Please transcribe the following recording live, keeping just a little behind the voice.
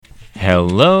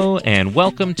Hello, and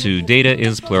welcome to Data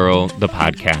is Plural, the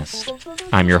podcast.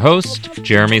 I'm your host,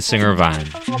 Jeremy Singer-Vine.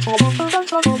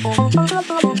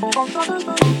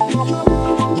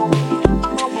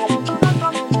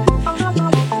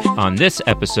 On this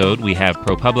episode, we have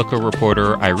ProPublica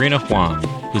reporter Irina Huang,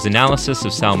 whose analysis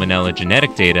of Salmonella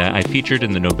genetic data I featured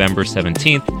in the November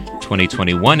 17th,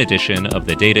 2021 edition of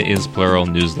the Data is Plural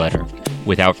newsletter.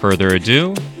 Without further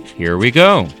ado, here we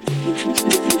go.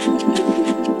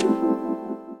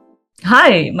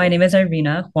 Hi, my name is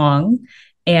Irina Huang,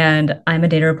 and I'm a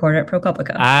data reporter at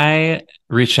ProPublica. I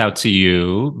reached out to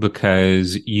you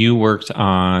because you worked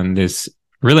on this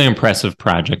really impressive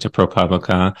project at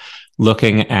ProPublica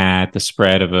looking at the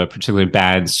spread of a particularly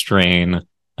bad strain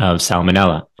of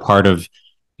Salmonella. Part of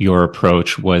your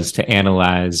approach was to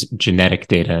analyze genetic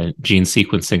data, gene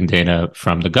sequencing data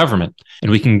from the government.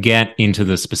 And we can get into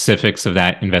the specifics of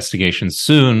that investigation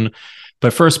soon.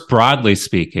 But first, broadly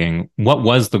speaking, what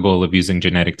was the goal of using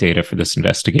genetic data for this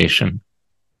investigation?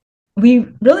 We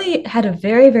really had a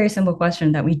very, very simple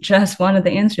question that we just wanted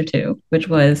the answer to, which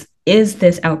was, is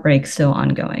this outbreak still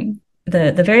ongoing?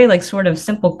 The very sort of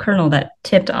simple kernel that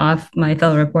tipped off my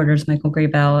fellow reporters, Michael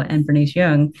Graybell and Bernice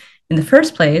Young, in the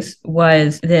first place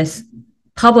was this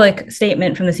public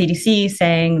statement from the CDC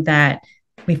saying that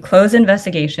we've closed the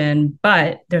investigation,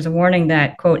 but there's a warning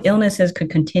that, quote, illnesses could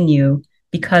continue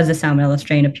because the Salmonella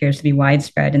strain appears to be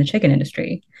widespread in the chicken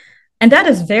industry. And that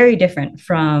is very different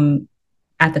from,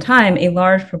 at the time, a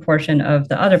large proportion of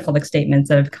the other public statements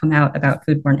that have come out about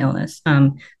foodborne illness.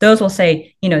 Those will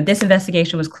say, this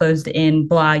investigation was closed in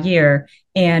blah year,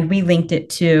 and we linked it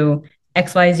to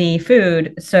XYZ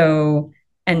food. So,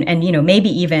 and maybe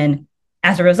even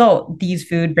as a result, these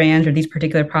food brands or these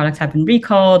particular products have been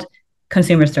recalled,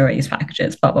 consumers throw away these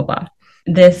packages, blah, blah, blah.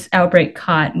 This outbreak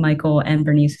caught Michael and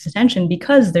Bernice's attention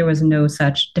because there was no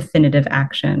such definitive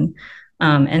action.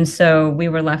 And so we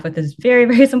were left with this very,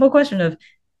 very simple question of,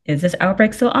 is this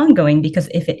outbreak still ongoing? Because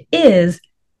if it is,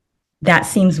 that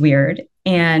seems weird.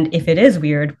 And if it is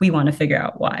weird, we want to figure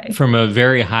out why. From a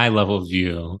very high level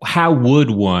view, how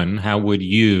would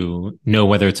you know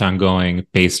whether it's ongoing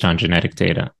based on genetic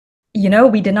data?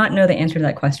 We did not know the answer to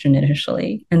that question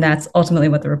initially. And that's ultimately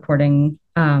what the reporting,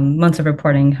 months of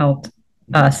reporting helped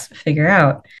us figure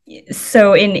out.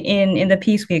 So in the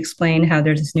piece, we explain how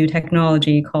there's this new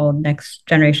technology called next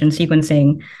generation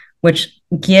sequencing, which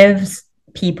gives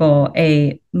people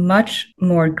a much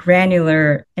more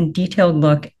granular and detailed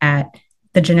look at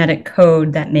the genetic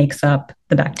code that makes up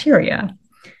the bacteria.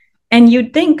 And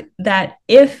you'd think that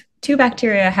if two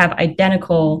bacteria have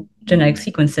identical genetic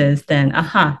sequences, then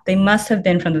they must have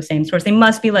been from the same source. They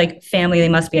must be like family, they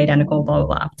must be identical, blah,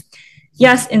 blah, blah.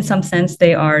 Yes, in some sense,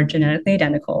 they are genetically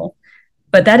identical,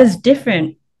 but that is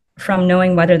different from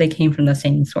knowing whether they came from the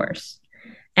same source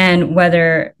and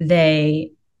whether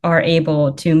they are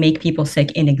able to make people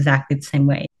sick in exactly the same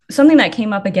way. Something that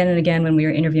came up again and again when we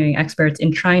were interviewing experts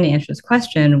in trying to answer this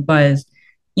question was,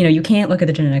 you can't look at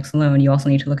the genetics alone. You also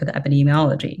need to look at the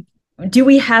epidemiology. Do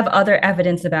we have other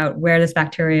evidence about where this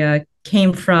bacteria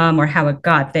came from or how it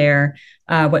got there,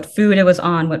 what food it was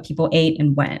on, what people ate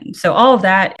and when? So all of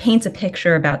that paints a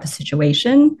picture about the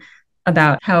situation,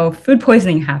 about how food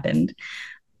poisoning happened.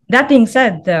 That being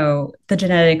said, though, the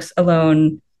genetics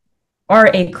alone are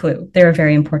a clue. They're a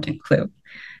very important clue.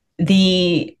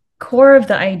 The core of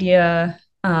the idea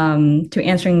to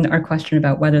answering our question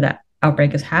about whether that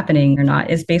outbreak is happening or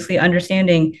not is basically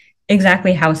understanding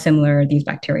exactly how similar these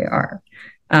bacteria are.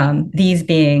 These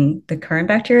being the current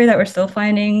bacteria that we're still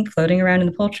finding floating around in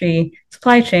the poultry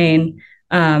supply chain,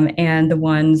 and the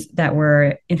ones that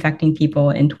were infecting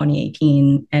people in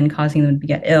 2018 and causing them to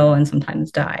get ill and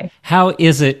sometimes die. How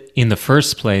is it in the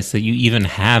first place that you even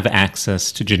have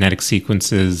access to genetic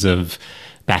sequences of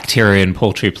bacteria in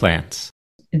poultry plants?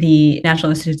 The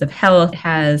National Institutes of Health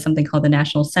has something called the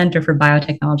National Center for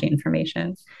Biotechnology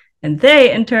Information. And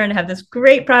they, in turn, have this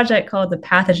great project called the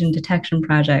Pathogen Detection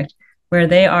Project, where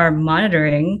they are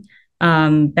monitoring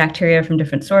bacteria from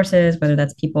different sources, whether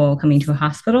that's people coming to a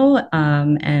hospital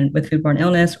and with foodborne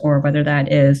illness, or whether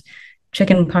that is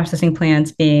chicken processing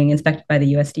plants being inspected by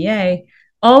the USDA.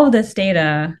 All of this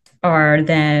data are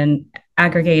then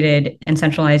aggregated and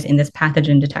centralized in this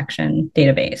pathogen detection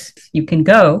database. You can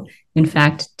go, in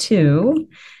fact, to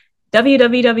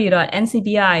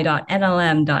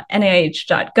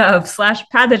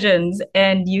www.ncbi.nlm.nih.gov/pathogens,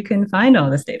 and you can find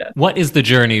all this data. What is the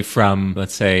journey from,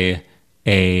 let's say,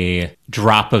 a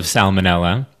drop of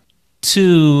Salmonella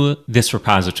to this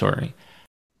repository?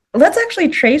 Let's actually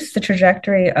trace the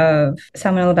trajectory of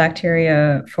Salmonella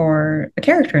bacteria for a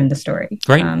character in the story.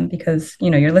 Great. Because,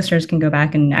 your listeners can go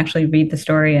back and actually read the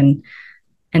story and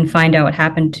and find out what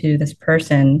happened to this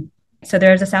person. So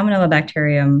there's a salmonella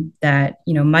bacterium that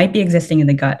might be existing in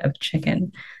the gut of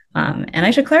chicken. And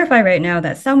I should clarify right now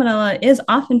that salmonella is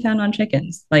often found on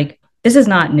chickens. Like, this is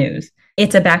not news.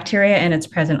 It's a bacteria and it's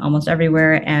present almost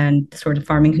everywhere. And the sort of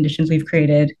farming conditions we've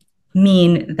created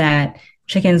mean that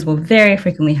chickens will very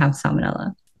frequently have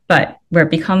salmonella. But where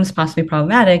it becomes possibly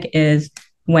problematic is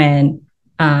when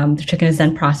the chicken is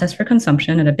then processed for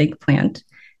consumption at a big plant,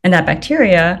 and that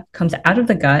bacteria comes out of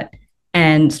the gut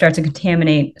and starts to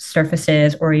contaminate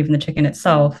surfaces or even the chicken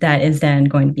itself that is then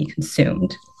going to be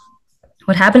consumed.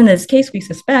 What happened in this case, we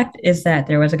suspect, is that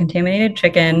there was a contaminated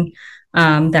chicken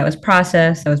that was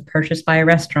processed, that was purchased by a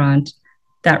restaurant.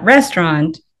 That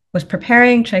restaurant was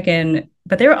preparing chicken,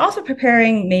 but they were also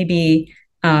preparing maybe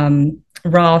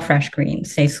raw fresh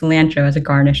greens, say cilantro as a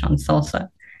garnish on salsa.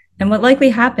 And what likely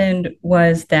happened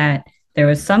was that there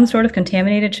was some sort of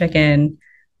contaminated chicken.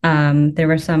 There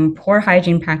were some poor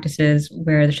hygiene practices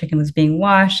where the chicken was being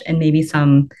washed, and maybe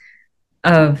some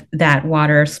of that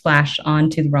water splashed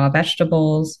onto the raw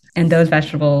vegetables. And those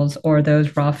vegetables or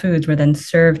those raw foods were then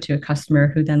served to a customer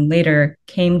who then later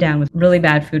came down with really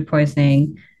bad food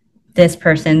poisoning. This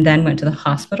person then went to the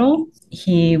hospital.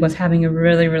 He was having a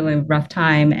really, really rough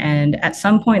time. And at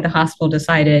some point, the hospital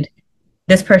decided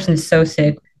this person is so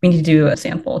sick, we need to do a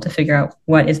sample to figure out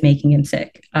what is making him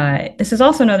sick. This is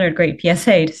also another great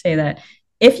PSA to say that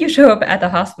if you show up at the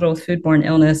hospital with foodborne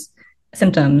illness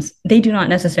symptoms, they do not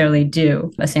necessarily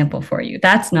do a sample for you.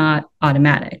 That's not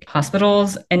automatic.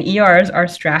 Hospitals and ERs are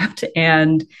strapped,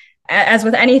 and as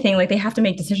with anything, like, they have to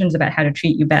make decisions about how to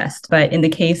treat you best. But in the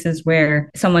cases where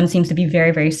someone seems to be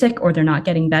very, very sick or they're not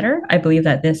getting better, I believe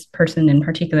that this person in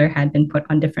particular had been put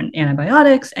on different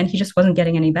antibiotics and he just wasn't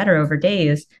getting any better over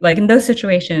days. Like, in those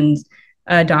situations,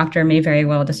 a doctor may very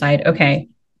well decide, okay,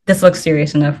 this looks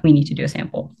serious enough, we need to do a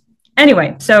sample.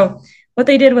 Anyway, so what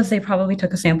they did was they probably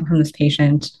took a sample from this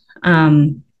patient,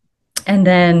 and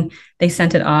then they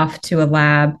sent it off to a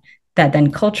lab that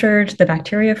then cultured the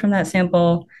bacteria from that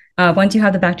sample. Once you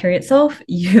have the bacteria itself,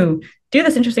 you do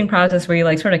this interesting process where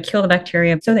you sort of kill the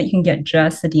bacteria so that you can get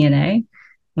just the DNA.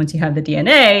 Once you have the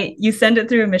DNA, you send it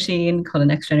through a machine called a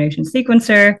next generation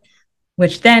sequencer,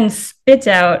 which then spits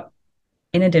out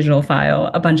in a digital file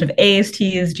a bunch of A's,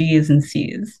 T's, G's, and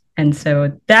C's. And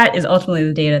so that is ultimately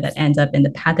the data that ends up in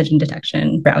the pathogen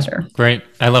detection browser. Great.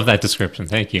 I love that description.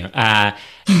 Thank you.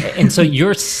 And so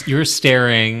you're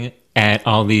staring at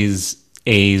all these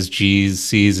A's, G's,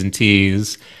 C's, and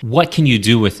T's. What can you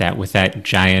do with that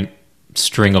giant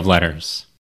string of letters?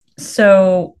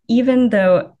 So even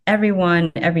though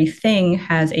everything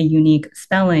has a unique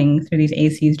spelling through these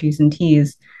A's, C's, G's, and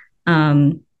T's,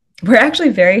 we're actually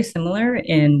very similar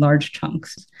in large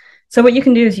chunks. So what you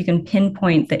can do is you can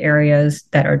pinpoint the areas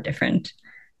that are different.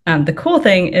 The cool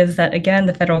thing is that, again,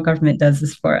 the federal government does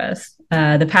this for us.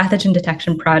 The Pathogen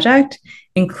Detection Project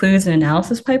includes an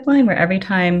analysis pipeline where every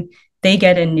time they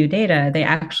get in new data, they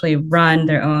actually run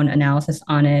their own analysis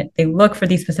on it. They look for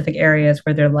these specific areas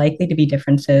where there are likely to be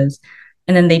differences,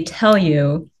 and then they tell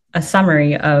you a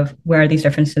summary of where these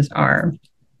differences are.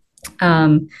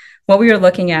 What we were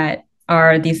looking at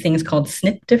are these things called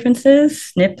SNP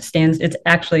differences. It's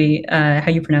actually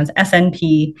how you pronounce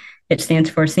SNP. It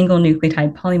stands for single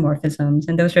nucleotide polymorphisms.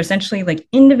 And those are essentially like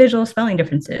individual spelling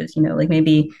differences. Like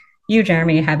maybe you,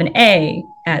 Jeremy, have an A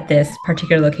at this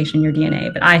particular location in your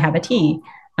DNA, but I have a T.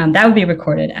 That would be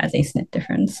recorded as a SNP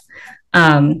difference.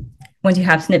 Once you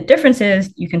have SNP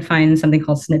differences, you can find something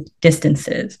called SNP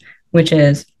distances, which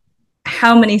is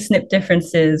how many SNP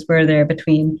differences were there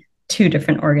between two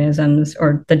different organisms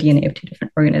or the DNA of two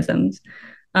different organisms.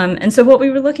 And so what we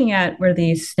were looking at were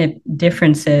these SNP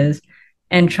differences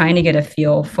and trying to get a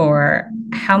feel for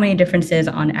how many differences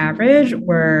on average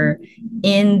were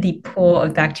in the pool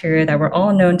of bacteria that were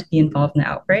all known to be involved in the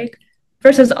outbreak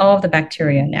versus all of the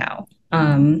bacteria now.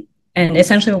 And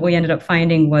essentially what we ended up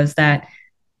finding was that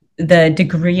the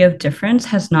degree of difference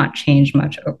has not changed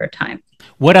much over time.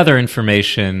 What other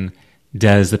information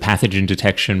does the pathogen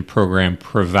detection program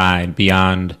provide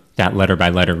beyond that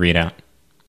letter-by-letter readout?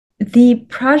 The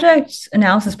project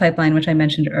analysis pipeline, which I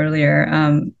mentioned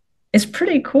earlier, is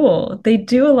pretty cool. They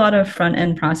do a lot of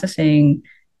front-end processing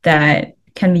that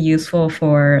can be useful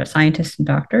for scientists and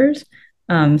doctors.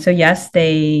 So yes,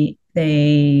 they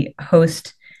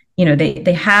host,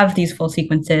 they have these full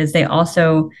sequences. They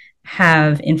also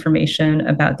have information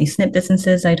about these SNP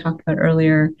distances I talked about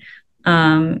earlier.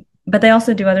 But they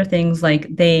also do other things,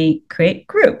 like they create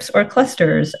groups or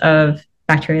clusters of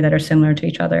bacteria that are similar to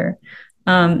each other.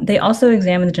 They also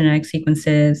examine the genetic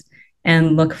sequences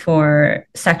and look for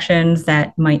sections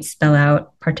that might spell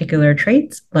out particular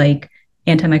traits, like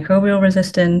antimicrobial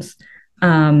resistance,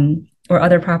 or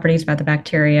other properties about the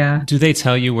bacteria. Do they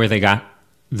tell you where they got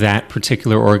that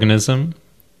particular organism?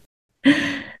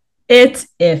 It's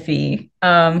iffy.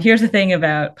 Here's the thing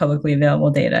about publicly available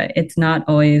data. It's not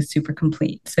always super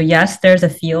complete. So yes, there's a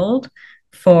field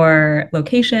for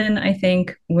location, I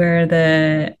think, where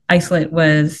the isolate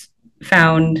was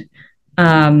found.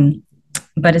 Um,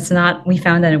 but it's not, we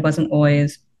found that it wasn't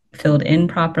always filled in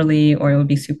properly, or it would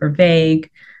be super vague.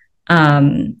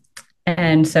 Um,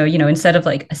 and so, instead of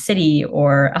like a city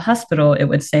or a hospital, it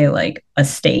would say like a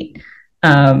state,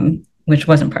 which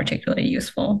wasn't particularly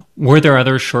useful. Were there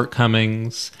other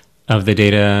shortcomings of the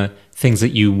data, things that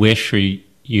you wish or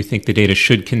you think the data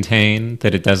should contain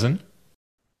that it doesn't?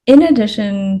 In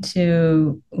addition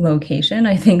to location,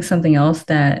 I think something else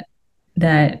that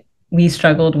we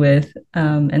struggled with,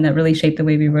 and that really shaped the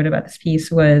way we wrote about this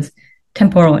piece, was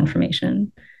temporal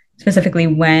information, specifically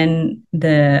when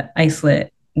the isolate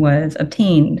was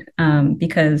obtained.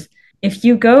 Because if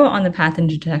you go on the pathogen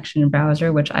detection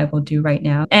browser, which I will do right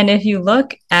now, and if you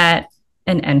look at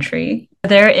an entry,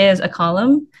 there is a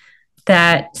column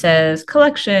that says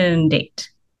collection date.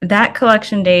 That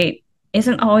collection date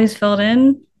isn't always filled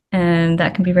in, and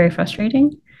that can be very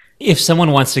frustrating. If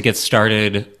someone wants to get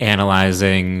started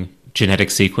analyzing genetic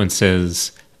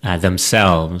sequences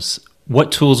themselves,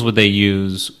 what tools would they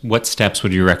use? What steps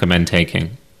would you recommend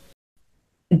taking?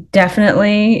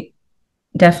 Definitely,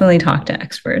 definitely talk to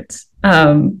experts.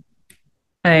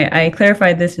 I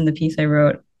clarified this in the piece I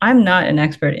wrote. I'm not an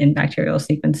expert in bacterial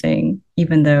sequencing,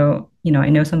 even though, I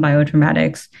know some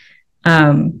bioinformatics.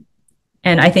 Um,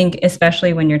 and I think,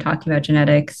 especially when you're talking about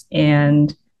genetics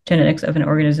and genetics of an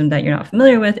organism that you're not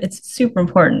familiar with, it's super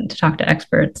important to talk to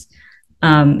experts.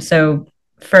 So,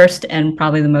 first and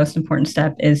probably the most important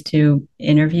step is to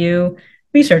interview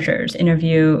researchers,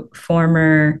 interview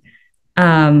former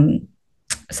um,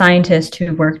 scientists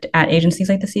who worked at agencies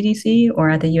like the CDC or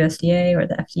at the USDA or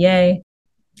the FDA.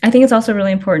 I think it's also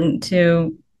really important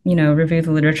to, review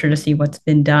the literature to see what's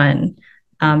been done,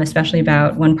 especially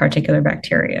about one particular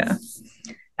bacteria.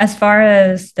 As far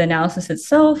as the analysis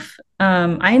itself,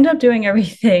 I end up doing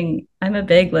everything. I'm a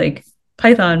big like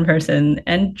Python person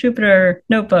and Jupyter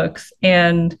notebooks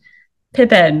and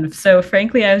pip. So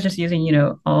frankly, I was just using,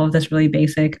 all of this really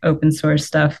basic open source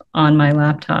stuff on my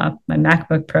laptop, my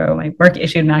MacBook Pro, my work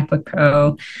issued MacBook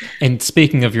Pro. And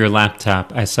speaking of your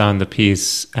laptop, I saw in the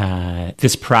piece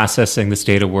this processing, this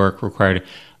data work required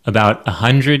about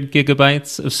 100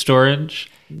 gigabytes of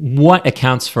storage. What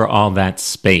accounts for all that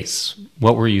space?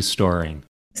 What were you storing?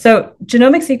 So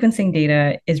genomic sequencing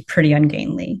data is pretty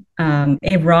ungainly.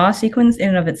 A raw sequence in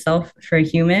and of itself for a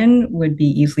human would be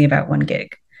easily about 1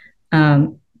 gig.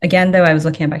 Again, though, I was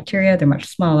looking at bacteria, they're much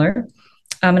smaller.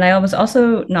 And I was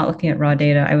also not looking at raw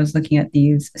data. I was looking at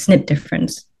these SNP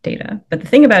difference data. But the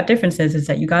thing about differences is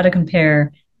that you got to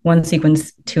compare one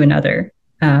sequence to another,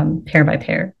 pair by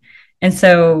pair. And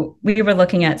so we were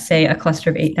looking at, say, a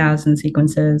cluster of 8,000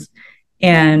 sequences.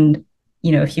 And,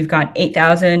 if you've got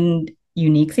 8,000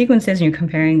 unique sequences and you're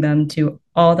comparing them to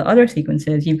all the other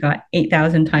sequences, you've got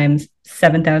 8,000 times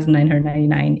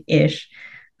 7,999-ish,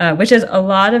 which is a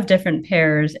lot of different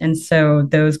pairs. And so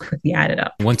those quickly added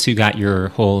up. Once you got your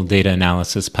whole data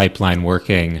analysis pipeline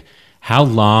working, how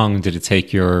long did it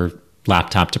take your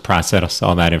laptop to process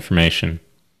all that information?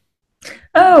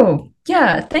 Oh,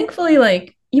 yeah. Thankfully,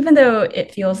 like, even though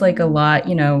it feels like a lot,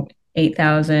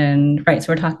 8,000, right?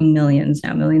 So we're talking millions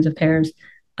now, millions of pairs.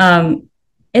 Um,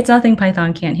 it's nothing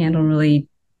Python can't handle really,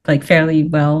 like, fairly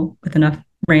well with enough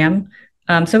RAM.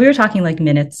 So we were talking like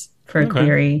minutes for a Okay.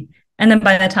 query. And then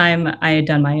by the time I had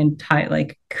done my entire,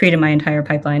 like, created my entire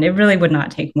pipeline, it really would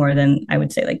not take more than, I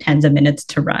would say, like tens of minutes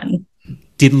to run.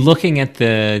 Did looking at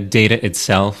the data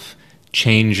itself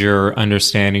change your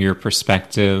understanding, your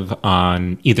perspective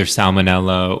on either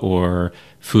salmonella or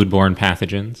foodborne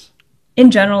pathogens? In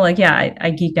general, like, yeah,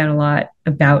 I geeked out a lot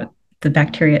about the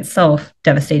bacteria itself,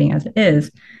 devastating as it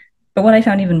is. But what I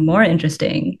found even more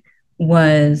interesting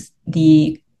was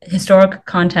the historic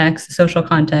context, social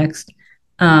context,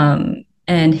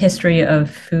 and history of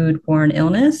foodborne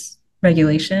illness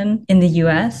regulation in the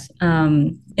US.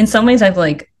 In some ways, I've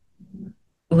like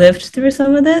lived through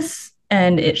some of this,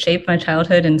 and it shaped my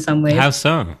childhood in some ways. How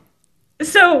so?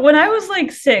 So when I was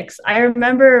like 6, I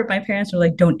remember my parents were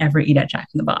like, "Don't ever eat at Jack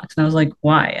in the Box," and I was like,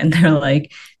 "Why?" And they're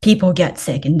like, "People get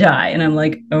sick and die," and I'm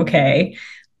like, "Okay."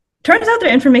 Turns out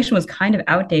their information was kind of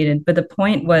outdated, but the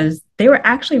point was they were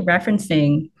actually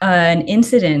referencing an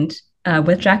incident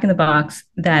with Jack in the Box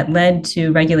that led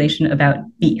to regulation about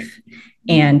beef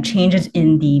and changes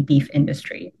in the beef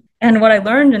industry. And what I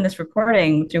learned in this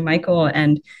reporting through Michael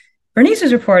and Bernice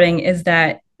is reporting is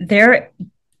that there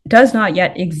does not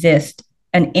yet exist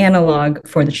an analog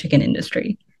for the chicken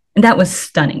industry. And that was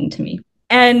stunning to me.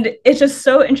 And it's just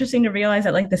so interesting to realize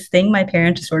that, like, this thing my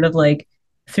parents sort of like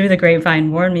through the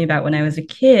grapevine warned me about when I was a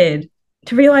kid,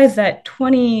 to realize that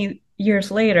 20 years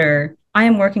later, I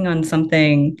am working on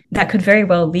something that could very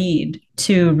well lead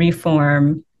to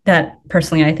reform that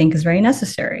personally I think is very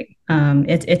necessary.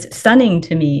 It's stunning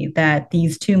to me that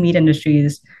these two meat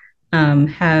industries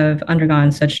have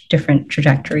undergone such different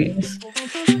trajectories.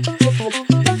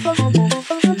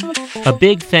 A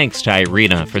big thanks to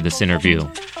Irina for this interview.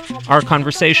 Our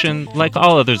conversation, like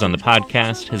all others on the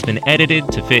podcast, has been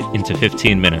edited to fit into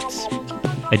 15 minutes.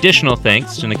 Additional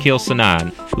thanks to Nikhil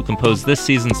Sanad, who composed this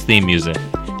season's theme music,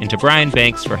 and to Brian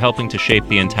Banks for helping to shape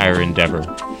the entire endeavor.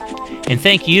 And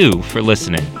thank you for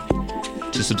listening.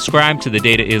 To subscribe to the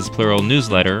Data is Plural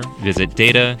newsletter, visit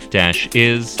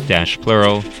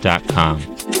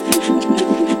data-is-plural.com.